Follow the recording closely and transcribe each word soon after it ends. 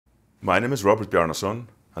My name is Robert Bjarnason,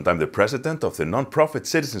 and I'm the president of the non-profit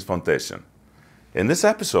Citizens Foundation. In this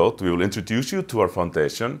episode, we will introduce you to our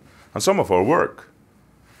foundation and some of our work.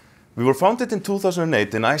 We were founded in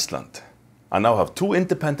 2008 in Iceland, and now have two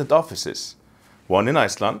independent offices, one in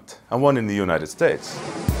Iceland and one in the United States.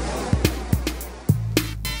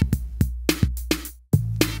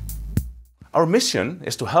 Our mission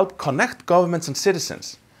is to help connect governments and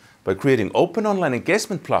citizens by creating open online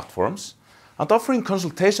engagement platforms and offering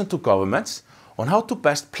consultation to governments on how to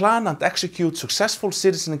best plan and execute successful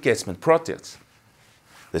citizen engagement projects.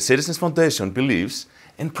 The Citizens Foundation believes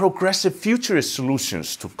in progressive futurist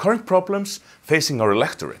solutions to current problems facing our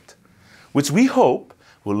electorate, which we hope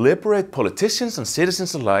will liberate politicians and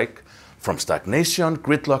citizens alike from stagnation,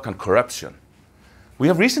 gridlock, and corruption. We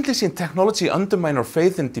have recently seen technology undermine our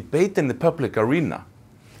faith in debate in the public arena.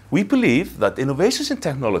 We believe that innovations in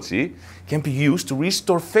technology can be used to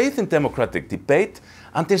restore faith in democratic debate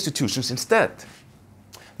and institutions instead.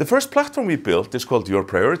 The first platform we built is called Your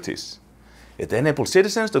Priorities. It enables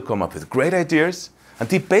citizens to come up with great ideas and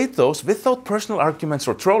debate those without personal arguments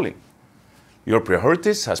or trolling. Your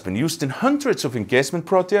Priorities has been used in hundreds of engagement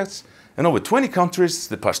projects in over 20 countries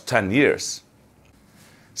the past 10 years.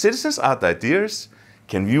 Citizens add ideas,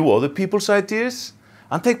 can view other people's ideas,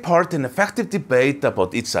 and take part in effective debate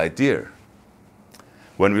about each idea.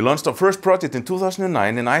 When we launched our first project in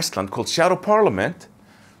 2009 in Iceland called Shadow Parliament,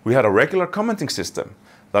 we had a regular commenting system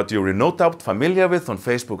that you're no doubt familiar with on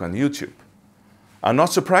Facebook and YouTube. And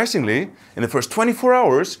not surprisingly, in the first 24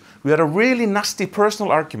 hours, we had a really nasty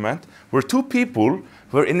personal argument where two people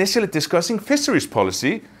were initially discussing fisheries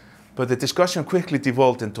policy, but the discussion quickly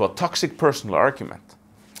devolved into a toxic personal argument.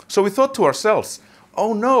 So we thought to ourselves,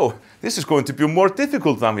 oh no, this is going to be more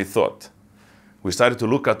difficult than we thought. We started to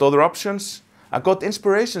look at other options and got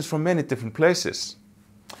inspirations from many different places.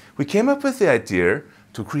 We came up with the idea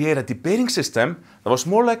to create a debating system that was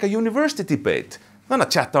more like a university debate than a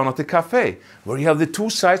chat down at the cafe, where you have the two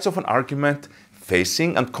sides of an argument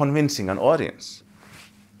facing and convincing an audience.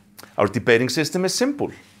 Our debating system is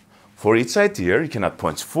simple. For each idea, you can add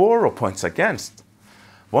points for or points against.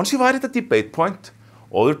 Once you've added a debate point,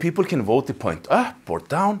 other people can vote the point up or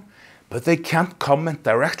down, but they can't comment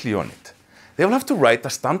directly on it. They will have to write a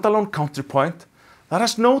standalone counterpoint that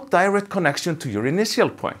has no direct connection to your initial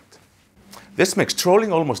point. This makes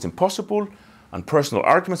trolling almost impossible and personal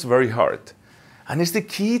arguments very hard, and is the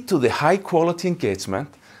key to the high quality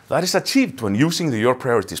engagement that is achieved when using the Your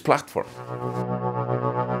Priorities platform.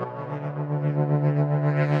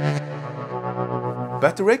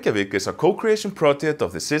 Better Reykjavik is a co-creation project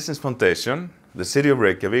of the Citizens Foundation, the City of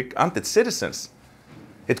Reykjavik, and its citizens.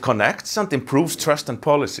 It connects and improves trust and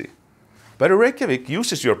policy. Better Reykjavik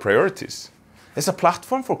uses Your Priorities. It's a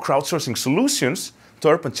platform for crowdsourcing solutions to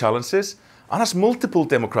urban challenges and has multiple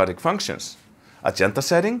democratic functions. Agenda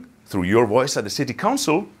setting through Your Voice at the City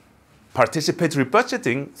Council, participatory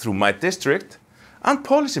budgeting through My District, and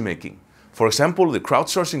policy making. For example, the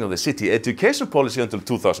crowdsourcing of the city education policy until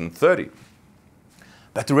 2030.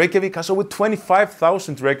 Better Reykjavik has over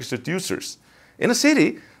 25,000 registered users in a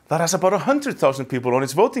city that has about 100,000 people on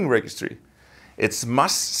its voting registry. It's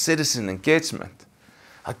mass citizen engagement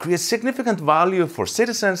that creates significant value for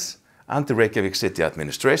citizens and the Reykjavik City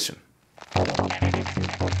administration.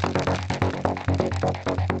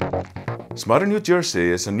 Smarter New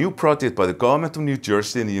Jersey is a new project by the government of New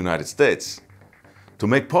Jersey in the United States. To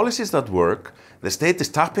make policies that work, the state is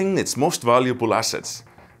tapping its most valuable assets,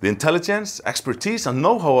 the intelligence, expertise, and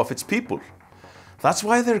know-how of its people. That's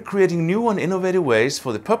why they're creating new and innovative ways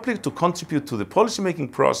for the public to contribute to the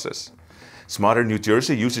policymaking process. Smarter New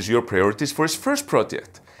Jersey uses Your Priorities for its first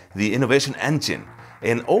project, the Innovation Engine,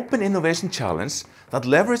 an open innovation challenge that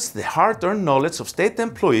leverages the hard-earned knowledge of state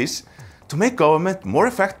employees to make government more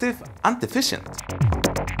effective and efficient.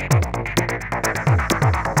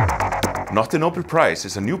 Not a Nobel Prize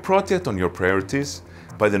is a new project on Your Priorities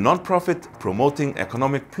by the non-profit Promoting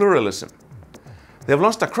Economic Pluralism. They have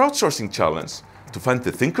launched a crowdsourcing challenge to find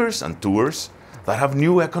the thinkers and doers that have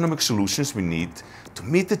new economic solutions we need to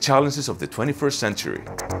meet the challenges of the 21st century.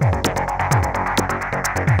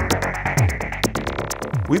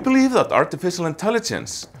 We believe that artificial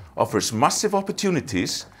intelligence offers massive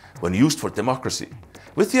opportunities when used for democracy,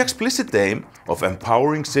 with the explicit aim of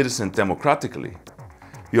empowering citizens democratically.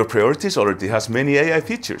 Your Priorities already has many AI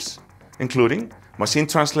features, including machine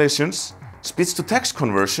translations, speech-to-text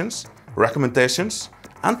conversions, recommendations,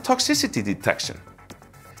 and toxicity detection.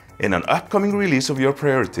 In an upcoming release of Your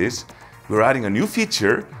Priorities, we're adding a new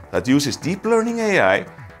feature that uses deep learning AI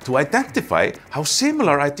to identify how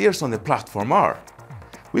similar ideas on the platform are.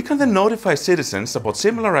 We can then notify citizens about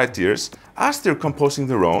similar ideas as they're composing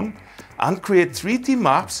their own, and create 3D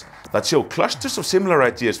maps that show clusters of similar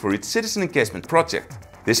ideas for each citizen engagement project.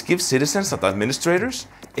 This gives citizens and administrators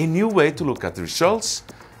a new way to look at the results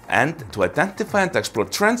and to identify and explore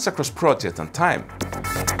trends across project and time.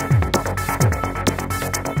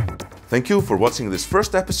 Thank you for watching this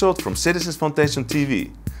first episode from Citizens Foundation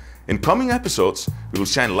TV. In coming episodes, we will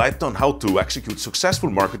shine light on how to execute successful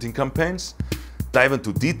marketing campaigns, dive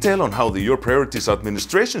into detail on how the Your Priorities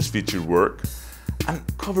administrations feature work, and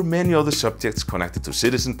cover many other subjects connected to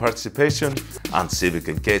citizen participation and civic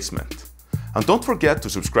engagement. And don't forget to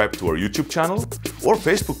subscribe to our YouTube channel or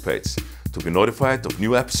Facebook page to be notified of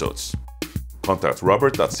new episodes. Contact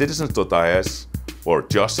robert@citizens.is or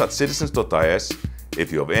josh@citizens.is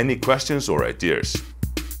if you have any questions or ideas.